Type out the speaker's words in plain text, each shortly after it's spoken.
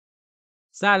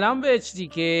سلام به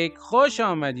h.d.cake، خوش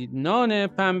آمدید. نان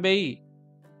پنبه‌ای.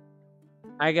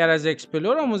 اگر از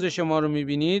اکسپلور آموزش ما رو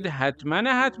میبینید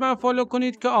حتما فالو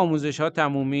کنید که آموزش ها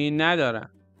تمومی ندارن.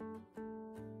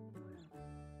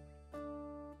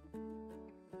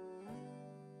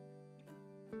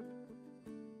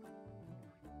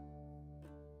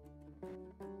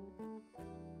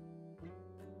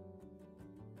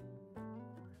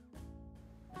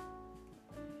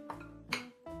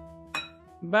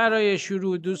 برای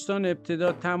شروع دوستان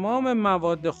ابتدا تمام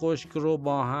مواد خشک رو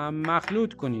با هم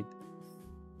مخلوط کنید.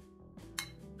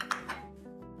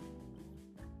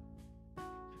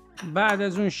 بعد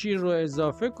از اون شیر رو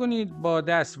اضافه کنید، با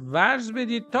دست ورز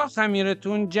بدید تا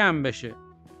خمیرتون جمع بشه.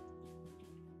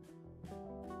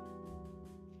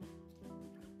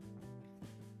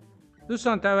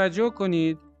 دوستان توجه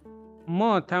کنید،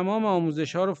 ما تمام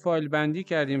آموزش ها رو فایل بندی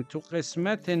کردیم. تو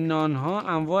قسمت نان ها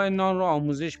انواع نان رو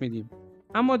آموزش میدیم،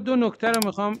 اما دو نکته رو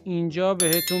میخوام اینجا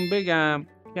بهتون بگم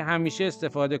که همیشه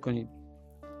استفاده کنید.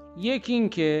 یکی این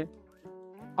که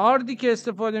آردی که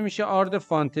استفاده میشه آرد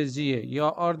فانتزیه یا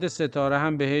آرد ستاره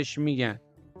هم بهش میگن.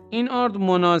 این آرد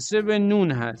مناسب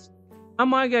نون هست،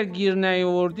 اما اگر گیر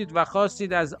نیاوردید و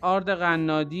خواستید از آرد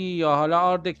قنادی یا حالا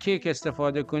آرد کیک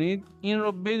استفاده کنید، این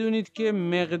رو بدونید که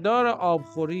مقدار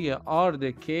آبخوری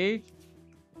آرد کیک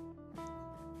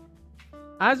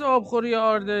از آبخوری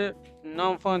آرد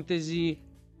نان فانتزی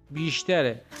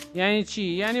بیشتره. یعنی چی؟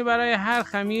 یعنی برای هر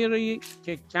خمیری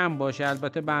که کم باشه،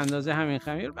 البته به اندازه همین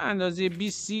خمیر، به اندازه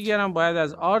 20-30 گرم باید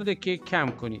از آرد کیک کم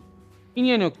کنید. این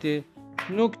یه نکته.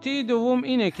 نکته دوم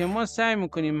اینه که ما سعی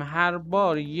میکنیم هر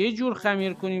بار یه جور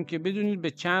خمیر کنیم که بدونید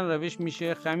به چند روش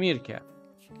میشه خمیر کرد.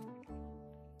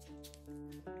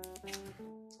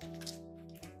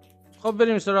 خب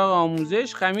بریم سراغ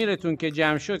آموزش. خمیرتون که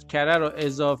جمع شد کره رو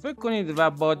اضافه کنید و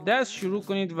با دست شروع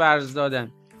کنید ورز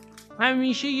دادن.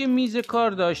 همیشه یه میز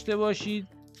کار داشته باشید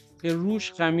که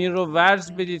روش خمیر رو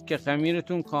ورز بدید که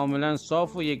خمیرتون کاملا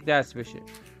صاف و یک دست بشه.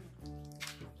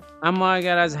 اما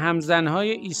اگر از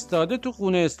همزنهای ایستاده تو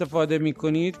خونه استفاده می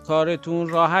کنید کارتون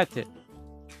راحته.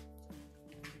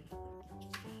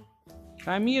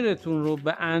 خمیرتون رو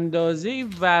به اندازه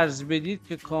ورز بدید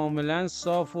که کاملا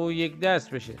صاف و یک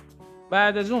دست بشه.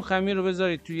 بعد از اون خمیر رو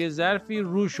بذارید توی ظرفی،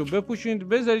 روش رو بپوشونید،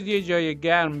 بذارید یه جای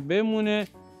گرم بمونه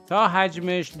تا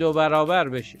حجمش 2 برابر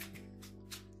بشه.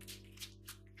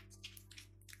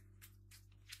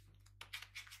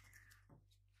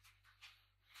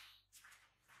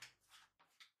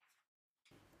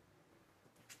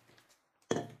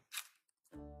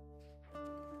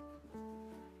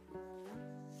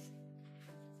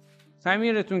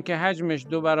 خمیرتون که حجمش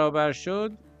 2 برابر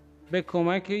شد، به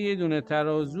کمک یه دونه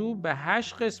ترازو به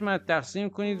 8 قسمت تقسیم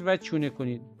کنید و چونه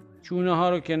کنید. چونه ها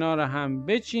رو کنار هم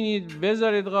بچینید،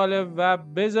 بذارید قالب و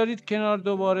بذارید کنار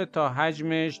دوباره تا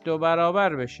حجمش 2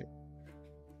 برابر بشه.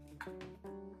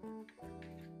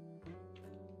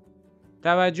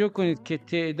 توجه کنید که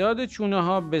تعداد چونه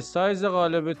ها به سایز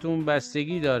قالبتون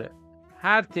بستگی داره.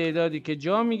 هر تعدادی که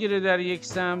جا میگیره در یک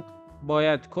سمت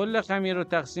باید کل خمیر رو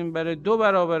تقسیم بر 2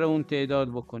 برابر اون تعداد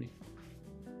بکنید.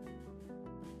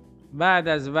 بعد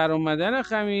از ور اومدن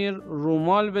خمیر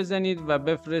رومال بزنید و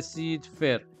بفرستید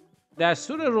فر.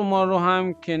 دستور رومال رو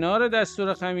هم کنار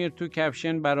دستور خمیر تو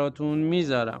کپشن براتون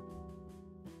میذارم.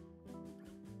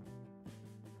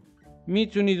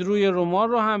 میتونید روی رومال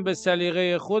رو هم به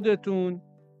سلیقه خودتون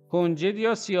کنجد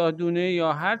یا سیاه دونه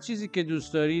یا هر چیزی که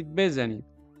دوست دارید بزنید.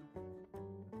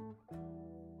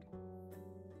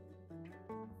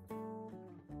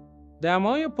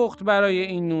 دمای پخت برای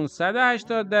این نون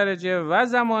 180 درجه و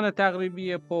زمان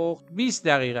تقریبی پخت 20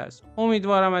 دقیقه است.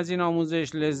 امیدوارم از این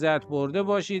آموزش لذت برده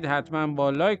باشید. حتما با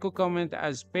لایک و کامنت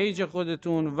از پیج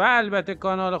خودتون و البته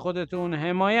کانال خودتون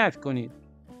حمایت کنید.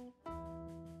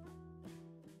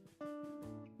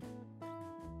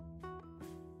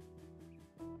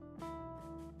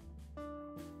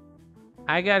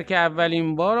 اگر که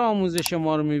اولین بار آموزش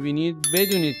ما رو میبینید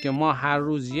بدونید که ما هر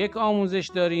روز یک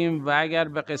آموزش داریم و اگر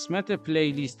به قسمت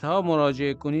پلیلیست ها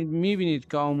مراجعه کنید میبینید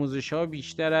که آموزش ها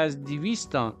بیشتر از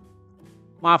 200 تان.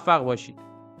 موفق باشید.